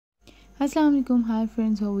Assalamualaikum. Hi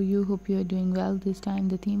friends, how are you? Hope you are doing well. This time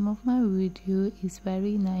the theme of my video is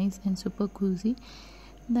very nice and super cozy.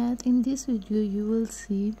 That in this video you will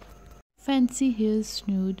see fancy hair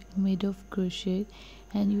snood made of crochet,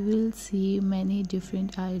 and you will see many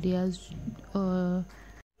different ideas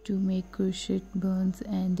to make crochet buns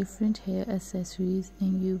and different hair accessories,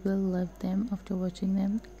 and you will love them after watching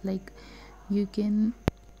them. Like, you can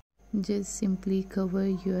just simply cover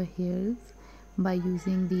your hairs by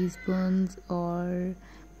using these buns or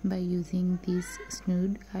by using this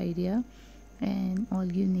snood idea, and all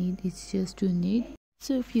you need is just to knit.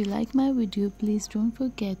 So if you like my video, please don't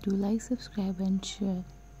forget to like, subscribe and share,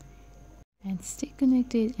 and stay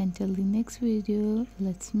connected until the next video.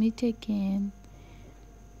 Let's meet again.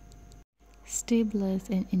 Stay blessed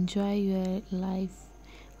and enjoy your life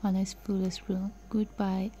on its fullest room.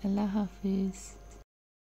 Goodbye. Allah Hafiz.